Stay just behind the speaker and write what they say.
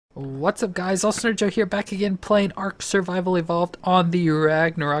What's up, guys? FallenRedZeo here, back again playing ARK Survival Evolved on the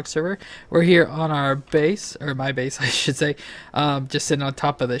Ragnarok server. We're here on our base, or my base I should say, just sitting on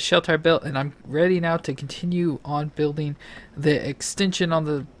top of the shelter I built, and I'm ready now to continue on building the extension on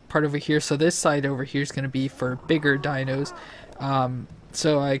the part over here. So this side over here is going to be for bigger dinos.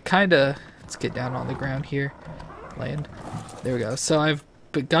 So I kind of, let's get down on the ground here, land, there we go. So I've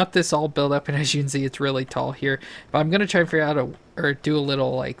got this all built up, and as you can see, it's really tall here, but I'm gonna try and figure out or do a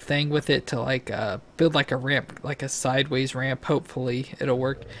little like thing with it to like build like a ramp, like a sideways ramp. Hopefully it'll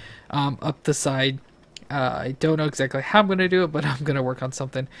work up the side. I don't know exactly how I'm gonna do it, but I'm gonna work on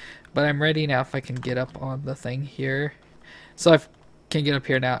something. But I'm ready now if I can get up on the thing here. So I can get up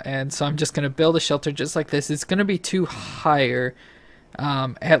here now, and so I'm just gonna build a shelter just like this. It's gonna be two higher,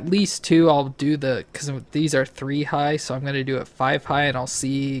 at least two. I'll do because these are 3 high, so I'm gonna do it 5 high, and I'll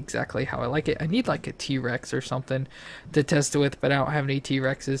see exactly how I like it. I need like a T-Rex or something to test it with, but I don't have any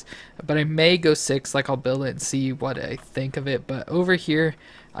T-Rexes. But I may go 6, like I'll build it and see what I think of it. But over here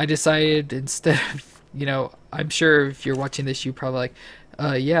I decided, instead of, I'm sure if you're watching this you probably like,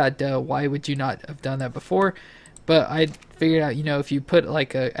 yeah, duh, why would you not have done that before? But I figured out, if you put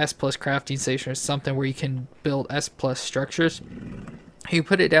like a S plus crafting station or something where you can build S plus structures, you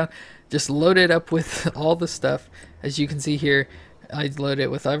put it down, just load it up with all the stuff. As you can see here, I loaded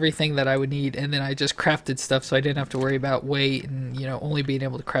it with everything that I would need, and then I just crafted stuff so I didn't have to worry about weight and only being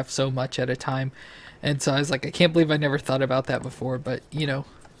able to craft so much at a time. And so I was like, I can't believe I never thought about that before. But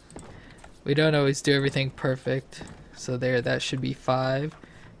we don't always do everything perfect. So there, that should be 5.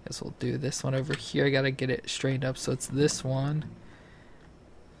 Guess we'll do this one over here. I gotta get it straightened up, so it's this one.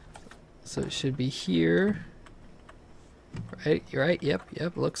 So it should be here. Right, you're right.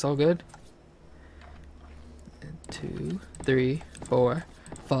 Yep, looks all good. 2, 3, 4,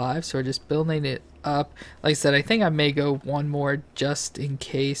 5. So we're just building it up. Like I said, I think I may go one more just in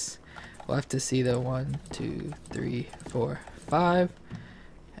case. We'll have to see though. 1, 2, 3, 4, 5,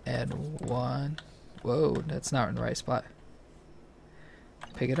 and 1. Whoa, that's not in the right spot.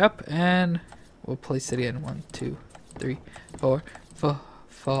 Pick it up and we'll place it in. 1, 2, 3, 4,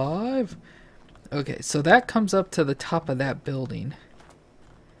 5. Okay, so that comes up to the top of that building.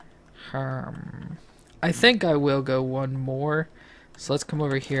 I think I will go one more. So let's come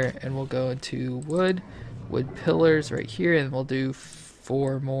over here and we'll go into wood pillars right here, and we'll do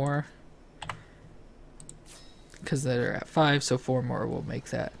 4 more. Because they're at 5, so 4 more will make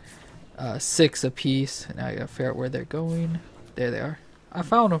that 6 apiece. And now I gotta figure out where they're going. There they are. I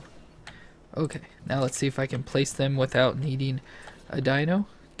found them. Okay, now let's see if I can place them without needing a dino.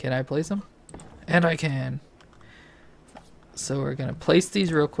 Can I place them? And I can. So we're gonna place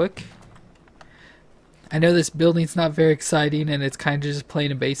these real quick. I know this building's not very exciting and it's kind of just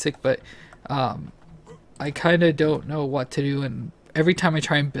plain and basic, but I kind of don't know what to do, and every time I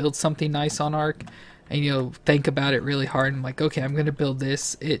try and build something nice on ARK and think about it really hard, I'm like, okay, I'm gonna build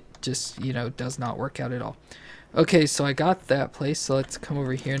this, it just does not work out at all. Okay, so I got that place, so let's come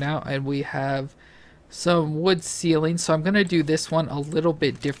over here now, and we have some wood ceiling. So I'm gonna do this one a little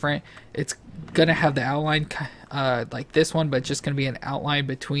bit different. It's gonna have the outline like this one, but it's just gonna be an outline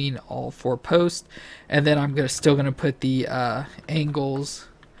between all 4 posts, and then I'm still gonna put the angles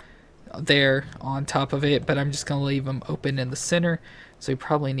there on top of it, but I'm just gonna leave them open in the center. So we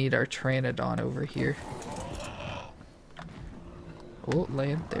probably need our Pteranodon over here. Oh,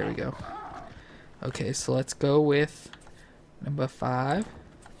 land, there we go. Okay, so let's go with number 5.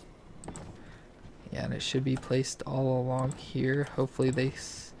 Yeah, and it should be placed all along here. Hopefully they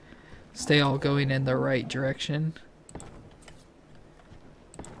stay all going in the right direction.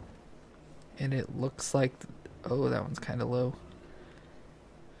 And it looks like, oh, that one's kind of low.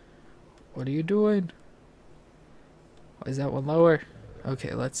 What are you doing? Why is that one lower?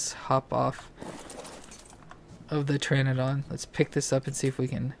 Okay, let's hop off of the Pteranodon. Let's pick this up and see if we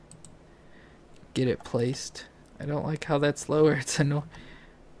can get it placed. I don't like how that's lower. It's annoying.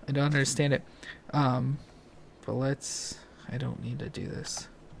 I don't understand it. But I don't need to do this.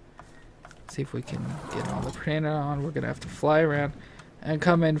 Let's see if we can get on the Pteranodon. We're gonna have to fly around and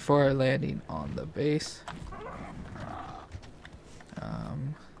come in for our landing on the base.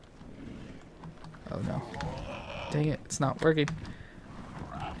 Oh no. Dang it, it's not working.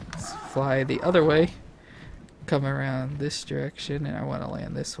 Let's fly the other way. Come around this direction, and I want to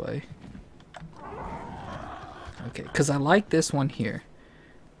land this way. Okay, because I like this one here.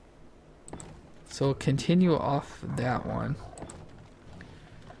 So we'll continue off that one.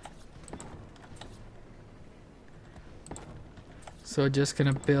 So just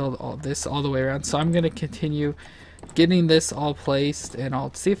gonna build all this all the way around. So I'm gonna continue getting this all placed, and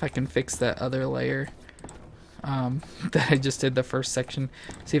I'll see if I can fix that other layer that I just did the first section.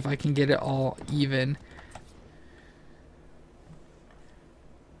 See if I can get it all even.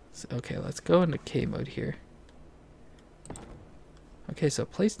 So, okay, let's go into K mode here. Okay, so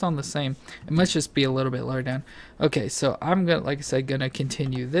placed on the same. It must just be a little bit lower down. Okay, so I'm gonna, like I said, gonna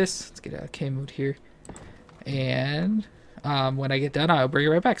continue this. Let's get out of K mode here. And when I get done, I'll bring it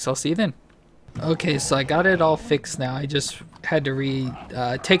right back. So I'll see you then. Okay, so I got it all fixed now. I just had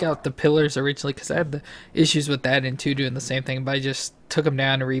to take out the pillars originally because I had the issues with that and two doing the same thing. But I just took them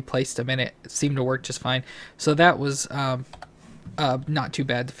down and replaced them, and it seemed to work just fine. So that was not too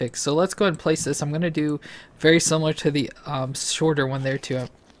bad to fix. So let's go ahead and place this. I'm going to do very similar to the shorter one there too.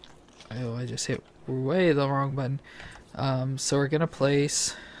 Oh, I just hit way the wrong button. So we're going to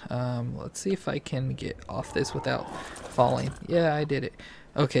place, let's see if I can get off this without falling. Yeah, I did it.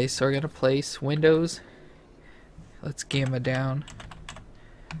 Okay, so we're going to place windows. Let's gamma down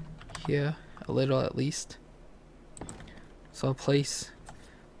here a little at least. So I'll place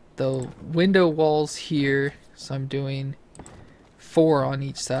the window walls here. So I'm doing 4 on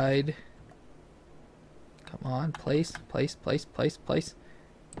each side. Come on, place. Place.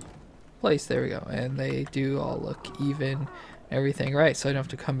 There we go. And they do all look even, everything right, so I don't have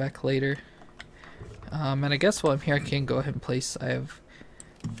to come back later. And I guess while I'm here I can go ahead and place, I have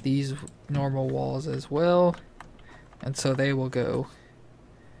these normal walls as well, and so they will go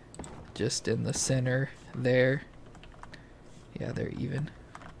just in the center there. Yeah, they're even.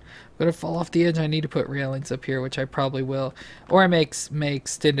 I'm gonna fall off the edge. I need to put railings up here, which I probably will, or I may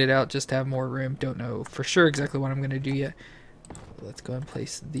extend it out just to have more room. Don't know for sure exactly what I'm gonna do yet. Let's go and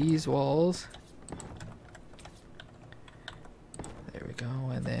place these walls. There we go,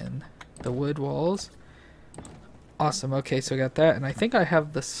 and then the wood walls. Awesome. Okay, so I got that, and I think I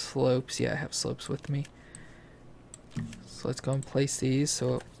have the slopes. Yeah, I have slopes with me. So let's go and place these.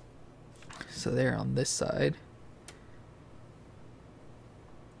 So they're on this side.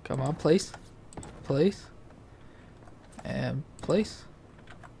 Come on, place, and place.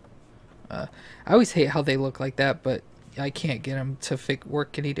 I always hate how they look like that, but I can't get them to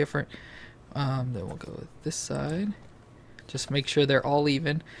work any different. Then we'll go with this side. Just make sure they're all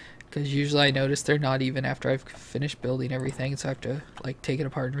even, because usually I notice they're not even after I've finished building everything, so I have to like take it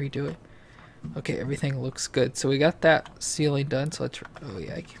apart and redo it. Okay, everything looks good. So we got that ceiling done. So let's, oh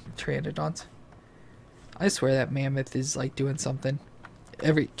yeah, Pteranodons. I swear that mammoth is like doing something.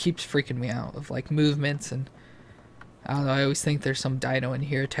 Keeps freaking me out of like movements, and I don't know, I always think there's some dino in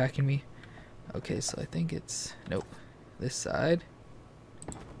here attacking me. Okay, so I think it's, nope, this side.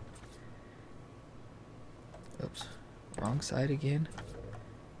 Oops, wrong side again.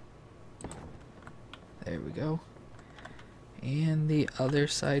 There we go. And the other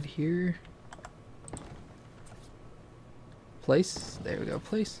side here. Place, there we go,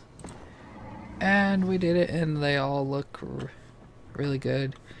 place. And we did it, and they all look really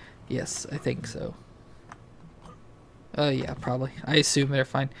good. Yes, I think so. Yeah, probably. I assume they're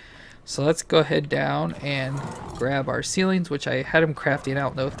fine. So let's go ahead down and grab our ceilings, which I had them crafting. I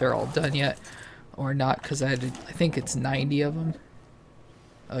don't know if they're all done yet or not, because I think it's 90 of them.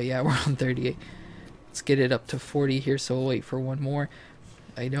 Oh yeah, we're on 38. Let's get it up to 40 here, so we'll wait for one more.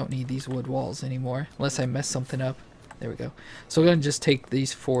 I don't need these wood walls anymore, unless I mess something up. There we go. So we're going to just take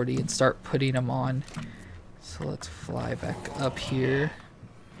these 40 and start putting them on. So let's fly back up here.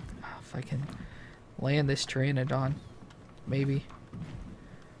 If I can land this Pteranodon, maybe.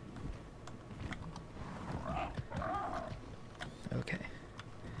 Okay.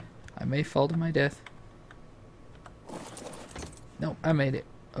 I may fall to my death. Nope, I made it.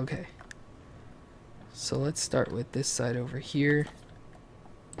 Okay. So let's start with this side over here.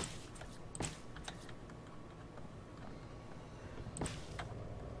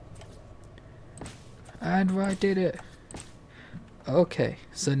 And I did it. Okay,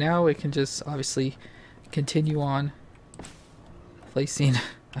 so now we can just obviously continue on placing.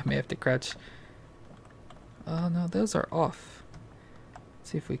 I may have to crouch. Oh no, those are off. Let's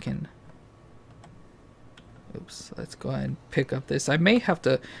see if we can. Oops, let's go ahead and pick up this. I may have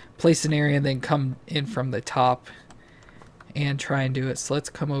to place an area and then come in from the top and try and do it. So let's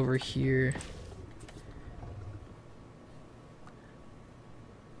come over here.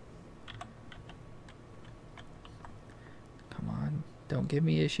 Come on, don't give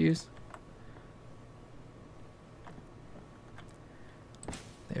me issues.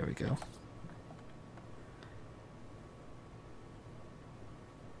 There we go.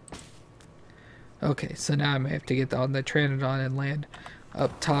 Okay, so now I may have to get on the Pteranodon and land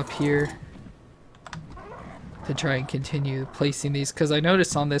up top here to try and continue placing these, because I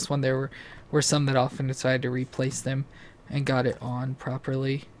noticed on this one there were some that often decided to replace them and got it on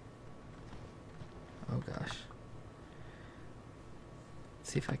properly. Oh gosh.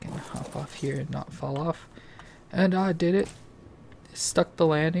 Let's see if I can hop off here and not fall off. And I did it. Stuck the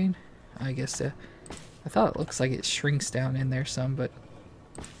landing. I guess I thought it looks like it shrinks down in there some, but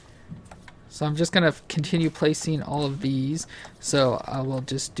so I'm just gonna continue placing all of these. So I will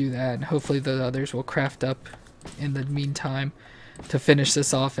just do that, and hopefully the others will craft up in the meantime to finish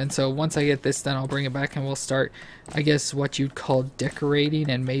this off. And so once I get this done, I'll bring it back and we'll start, I guess, what you'd call decorating,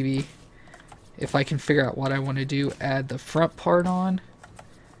 and maybe if I can figure out what I want to do, add the front part on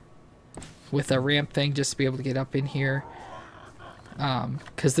with a ramp thing just to be able to get up in here,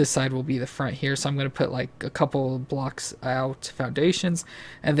 because this side will be the front here. So I'm going to put like a couple blocks out foundations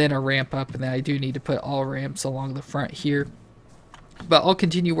and then a ramp up, and then I do need to put all ramps along the front here. But I'll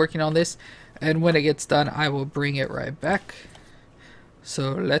continue working on this, and when it gets done I will bring it right back.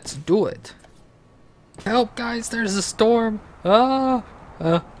 So let's do it. Help guys, there's a storm. I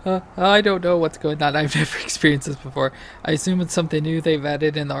don't know what's going on. I've never experienced this before. I assume it's something new they've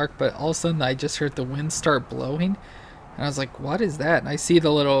added in the ARK, but all of a sudden I just heard the wind start blowing. And I was like, what is that? And I see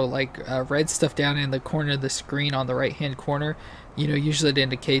the little like red stuff down in the corner of the screen on the right hand corner. You know, usually it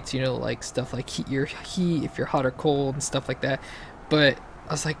indicates, you know, like stuff like heat, if you're hot or cold and stuff like that. But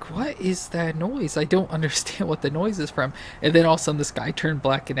I was like, what is that noise? I don't understand what the noise is from. And then all of a sudden the sky turned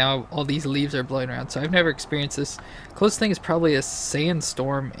black and now all these leaves are blowing around. So I've never experienced this. Closest thing is probably a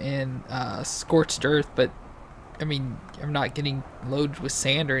sandstorm in scorched earth, but I mean, I'm not getting loaded with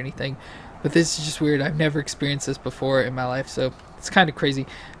sand or anything. But this is just weird. I've never experienced this before in my life, so it's kind of crazy.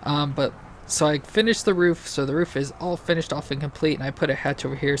 But so I finished the roof, so the roof is all finished off and complete, and I put a hatch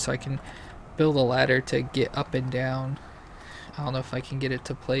over here so I can build a ladder to get up and down. I don't know if I can get it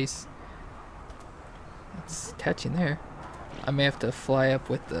to place. It's attaching there. I may have to fly up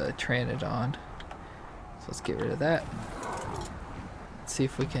with the Pteranodon. So let's get rid of that. Let's see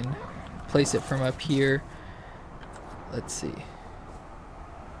if we can place it from up here. Let's see.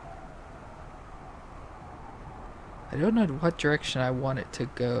 I don't know what direction I want it to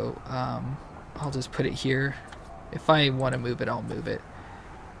go. I'll just put it here. If I want to move it, I'll move it.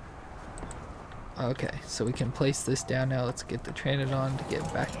 Okay, so we can place this down now. Let's get the Pteranodon to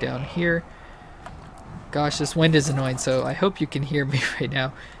get back down here. Gosh, this wind is annoying, so I hope you can hear me right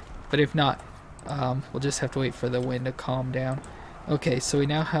now. But if not, we'll just have to wait for the wind to calm down. Okay, so we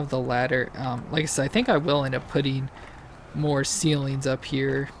now have the ladder. Like I said, I think I will end up putting more ceilings up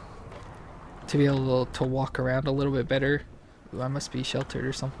here to be able to walk around a little bit better. Ooh, I must be sheltered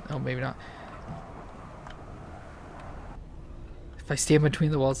or something. Oh, maybe not. If I stand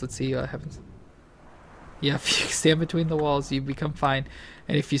between the walls, let's see what happens. Yeah, if you stand between the walls, you become fine.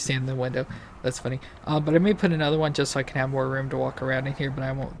 And if you stand in the window, that's funny. But I may put another one just so I can have more room to walk around in here, but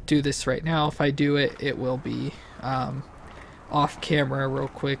I won't do this right now. If I do it, it will be off camera real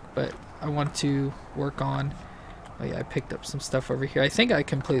quick, but I want to work on... Oh yeah, I picked up some stuff over here. I think I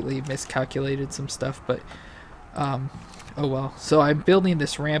completely miscalculated some stuff, but oh well. So I'm building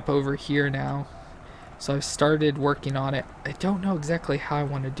this ramp over here now. So I've started working on it. I don't know exactly how I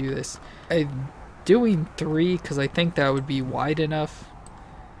want to do this. I'm doing 3 because I think that would be wide enough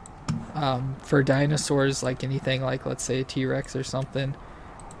for dinosaurs, like anything like, let's say, a T-Rex or something.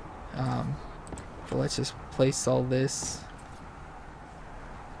 But let's just place all this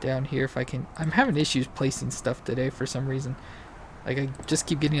down here if I can. I'm having issues placing stuff today for some reason. Like, I just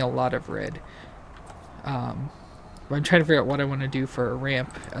keep getting a lot of red. But I'm trying to figure out what I want to do for a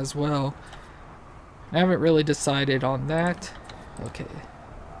ramp as well. I haven't really decided on that. Okay.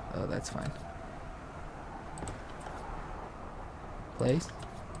 Oh, that's fine. Place.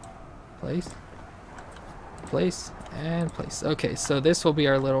 Place. Place. And place. Okay, so this will be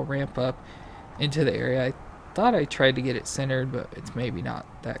our little ramp up into the area. I thought I tried to get it centered, but it's maybe not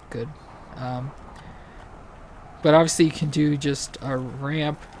that good. But obviously you can do just a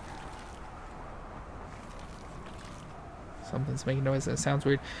ramp. Something's making noise and it sounds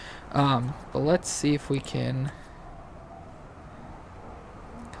weird. But let's see if we can...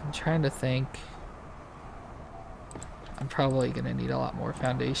 I'm trying to think. I'm probably going to need a lot more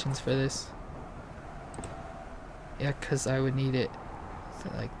foundations for this. Yeah, because I would need it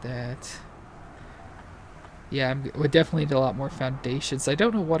like that. Yeah, I would definitely need a lot more foundations. I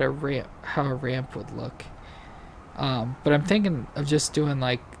don't know what how a ramp would look. But I'm thinking of just doing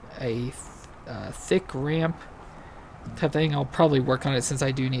like a thick ramp type thing. I'll probably work on it since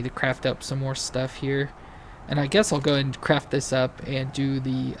I do need to craft up some more stuff here. And I guess I'll go ahead and craft this up and do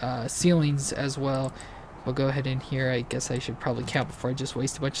the ceilings as well. We'll go ahead in here. I guess I should probably count before I just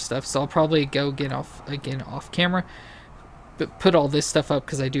waste a bunch of stuff. So I'll probably go again off camera. But put all this stuff up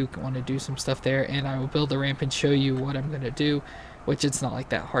because I do want to do some stuff there, and I will build the ramp and show you what I'm going to do. which it's not like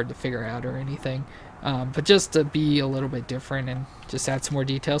that hard to figure out or anything. But just to be a little bit different and just add some more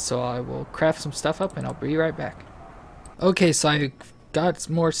details, so I will craft some stuff up and I'll be right back. Okay, so I got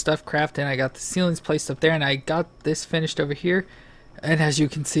more stuff crafted, I got the ceilings placed up there, and I got this finished over here. And as you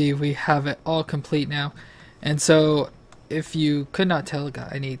can see, we have it all complete now. And so if you could not tell,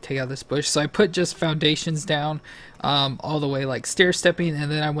 I need to take out this bush. So I put just foundations down all the way, like stair stepping,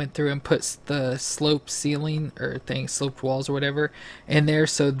 and then I went through and put the slope ceiling or sloped walls or whatever in there.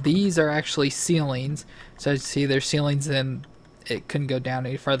 So these are actually ceilings. So as you see, they're ceilings, and it couldn't go down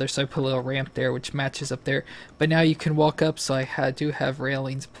any farther, so I put a little ramp there which matches up there. But now you can walk up, so I do have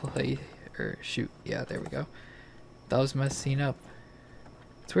railings yeah, there we go. That was messing up.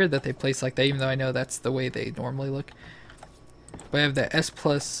 It's weird that they place like that, even though I know that's the way they normally look. But I have the S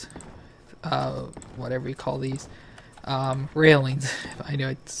plus whatever you call these railings. I know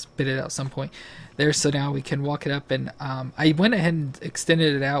I'd spit it out at some point there, so now we can walk it up. And I went ahead and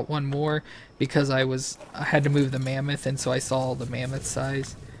extended it out one more because I had to move the mammoth, and so I saw the mammoth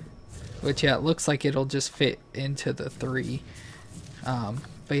size, which, yeah, it looks like it'll just fit into the 3.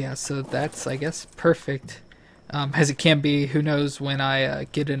 But yeah, so that's, I guess, perfect as it can be. Who knows when I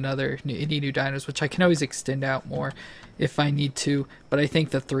get any new dinos, which I can always extend out more if I need to, but I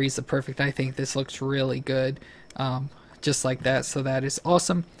think the 3 is the perfect. I think this looks really good just like that, so that is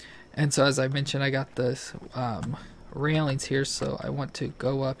awesome. And so as I mentioned, I got the railings here, so I want to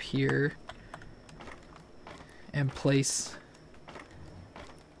go up here and place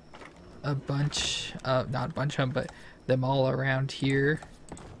a bunch of, not a bunch of them, but them all around here.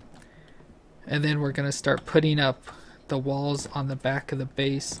 And then we're gonna start putting up the walls on the back of the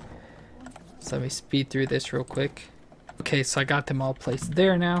base. So let me speed through this real quick. Okay, so I got them all placed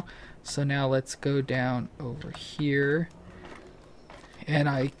there now. So now let's go down over here. And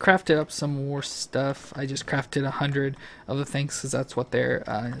I crafted up some more stuff. I just crafted 100 of the things because that's what they're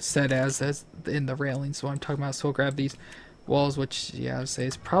set as in the railings. So I'm talking about. So we'll grab these walls, which, yeah, I would say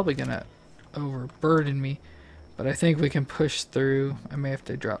is probably gonna overburden me, but I think we can push through. I may have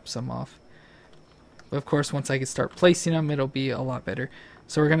to drop some off, but of course once I can start placing them, it'll be a lot better.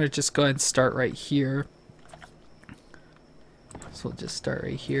 So we're gonna just go ahead and start right here. So we'll just start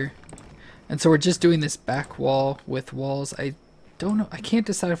right here, and so we're just doing this back wall with walls. I don't know, I can't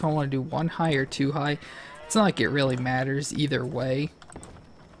decide if I want to do 1 high or 2 high. It's not like it really matters either way.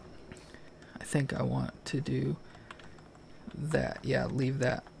 I think I want to do that. Yeah, leave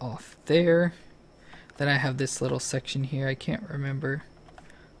that off there. Then I have this little section here. I can't remember.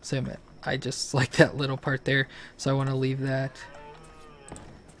 So I just like that little part there. So I want to leave that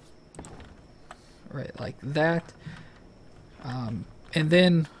right like that. And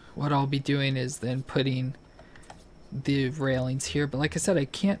then what I'll be doing is then putting the railings here. But like I said, I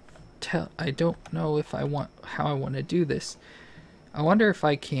can't tell. I don't know if I want how I want to do this. I wonder if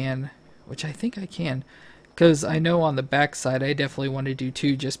I can, which I think I can, because I know on the back side I definitely want to do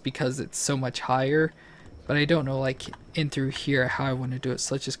 2 just because it's so much higher, but I don't know like in through here how I want to do it.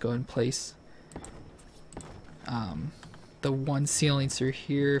 So let's just go and place the 1 ceiling through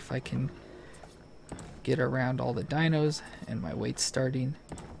here if I can get around all the dinos, and my weight's starting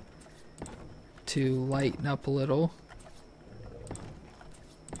to lighten up a little.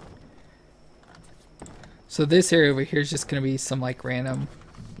 So this area over here is just going to be some like random,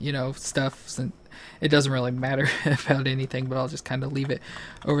 you know, stuff. Since it doesn't really matter about anything, but I'll just kind of leave it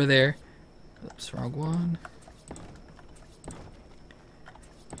over there. Oops, wrong one.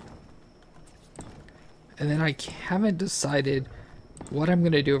 And then I haven't decided what I'm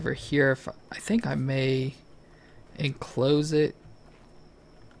going to do over here. I think I may enclose it.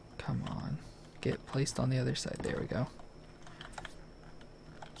 Come on. Get placed on the other side. There we go.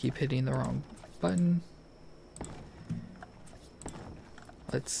 Keep hitting the wrong button.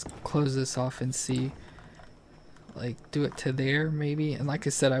 Let's close this off and see, like, do it to there maybe. And like I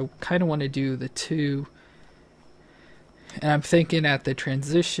said, I kind of want to do the 2, and I'm thinking at the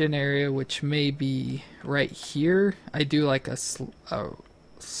transition area, which may be right here, I do like a slope.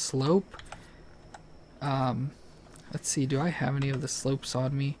 Let's see, do I have any of the slopes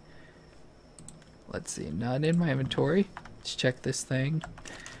on me? Let's see, none in my inventory. Let's check this thing.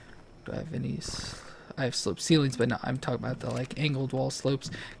 Do I have any? I have slope ceilings, but no, I'm talking about the like angled wall slopes,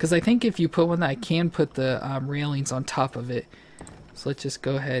 because I think if you put one, I can put the railings on top of it. So let's just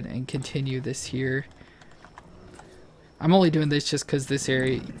go ahead and continue this here. I'm only doing this just because this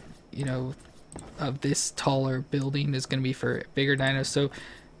area, you know, of this taller building is going to be for bigger dinos, so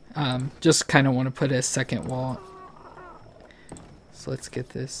just kind of want to put a second wall. So let's get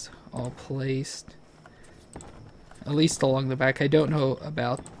this all placed, at least along the back. I don't know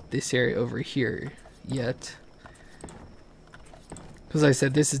about this area over here yet. Because I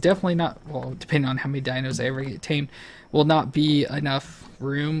said, this is definitely not, well, depending on how many dinos I ever get tamed, will not be enough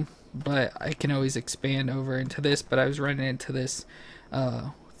room, but I can always expand over into this. But I was running into this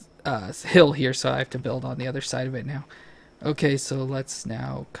hill here, so I have to build on the other side of it now. Okay, so let's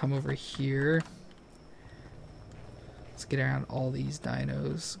now come over here. Let's get around all these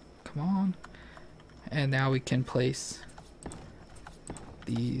dinos. Come on. And now we can place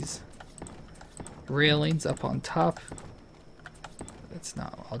these railings up on top. It's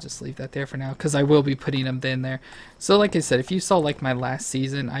not, I'll just leave that there for now because I will be putting them in there. So like I said, if you saw like my last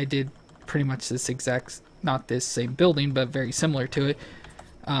season, I did pretty much this exact, not this same building, but very similar to it.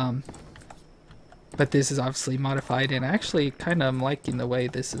 But this is obviously modified, and actually kind of am liking the way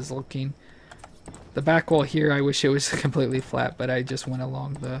this is looking. The back wall here, I wish it was completely flat, but I just went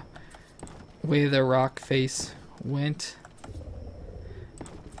along the way the rock face went.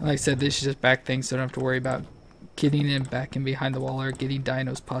 Like I said, this is just back things, so I don't have to worry about getting in back and behind the wall or getting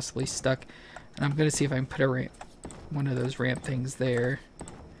dinos possibly stuck. And I'm gonna see if I can put a ramp, one of those ramp things there.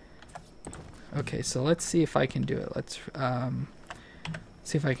 Okay, so let's see if I can do it. Let's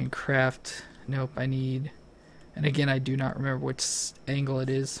see if I can craft. Nope, I need, and again, I do not remember which angle it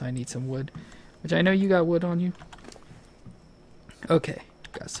is, so I need some wood, which I know you got wood on you. Okay,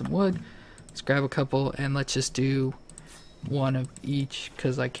 got some wood. Let's grab a couple and let's just do one of each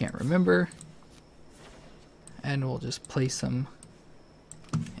because I can't remember. And we'll just place them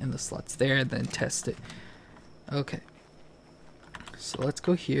in the slots there and then test it. Okay. So let's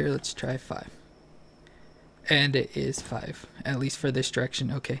go here. Let's try 5. And it is 5, at least for this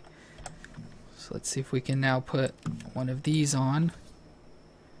direction. Okay. So let's see if we can now put one of these on.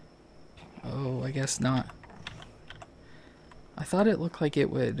 Oh, I guess not. I thought it looked like it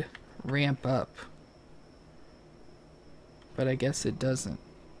would ramp up, but I guess it doesn't.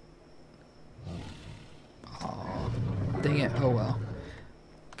 Oh, dang it. Oh well.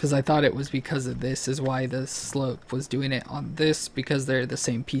 Because I thought it was because of this is why the slope was doing it on this, because they're the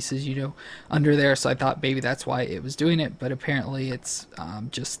same pieces, you know, under there. So I thought maybe that's why it was doing it, but apparently it's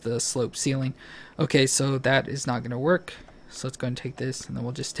just the slope ceiling. Okay, so that is not going to work. So let's go and take this, and then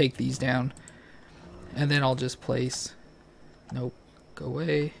we'll just take these down, and then I'll just place, nope, go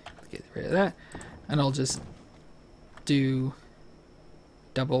away, get rid of that, and I'll just do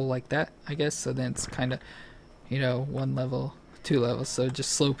double like that, I guess. So then it's kind of, you know, 1 level, 2 levels, so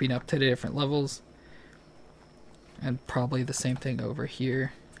just sloping up to the different levels. And probably the same thing over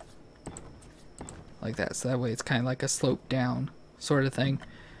here like that, so that way it's kind of like a slope down sort of thing.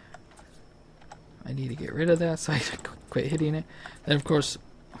 I need to get rid of that so I can quit hitting it. Then of course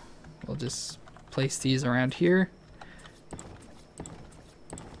we'll just place these around here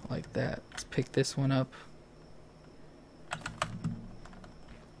like that. Let's pick this one up,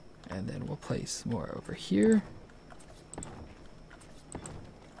 and then we'll place more over here.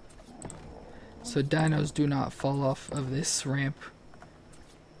 So dinos do not fall off of this ramp,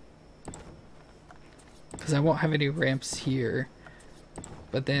 because I won't have any ramps here.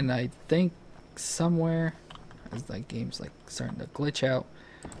 But then I think somewhere, as that game's like starting to glitch out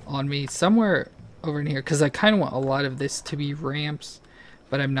on me, somewhere over in here, because I kind of want a lot of this to be ramps,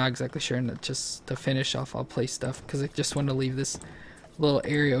 but I'm not exactly sure. And just to finish off, I'll place stuff, because I just want to leave this little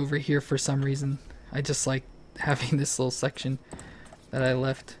area over here for some reason. I just like having this little section that I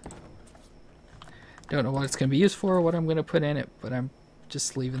left. Don't know what it's going to be used for or what I'm going to put in it, but I'm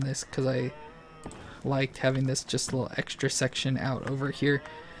just leaving this because I liked having this just little extra section out over here.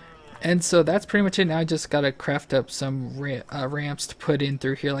 And so that's pretty much it. Now I just got to craft up some ramps to put in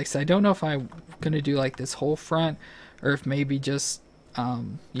through here. Like I said, I don't know if I'm going to do like this whole front, or if maybe just,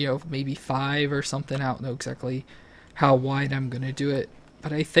 you know, maybe 5 or something. I don't know exactly how wide I'm going to do it,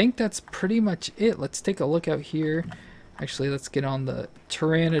 but I think that's pretty much it. Let's take a look out here. Actually, let's get on the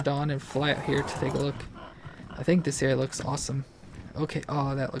Pteranodon and fly out here to take a look. I think this area looks awesome. Okay,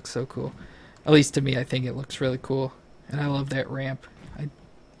 oh, that looks so cool. At least to me, I think it looks really cool. And I love that ramp. I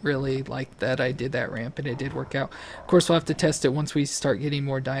really like that I did that ramp, and it did work out. Of course, we'll have to test it once we start getting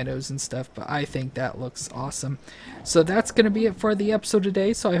more dinos and stuff, but I think that looks awesome. So that's going to be it for the episode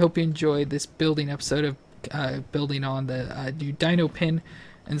today. So I hope you enjoyed this building episode of building on the new dino pin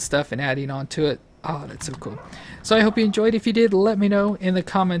and stuff and adding on to it. Oh, that's so cool. So I hope you enjoyed. If you did, let me know in the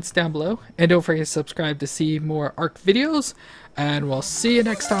comments down below. And don't forget to subscribe to see more ARK videos. And we'll see you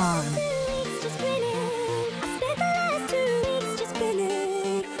next time.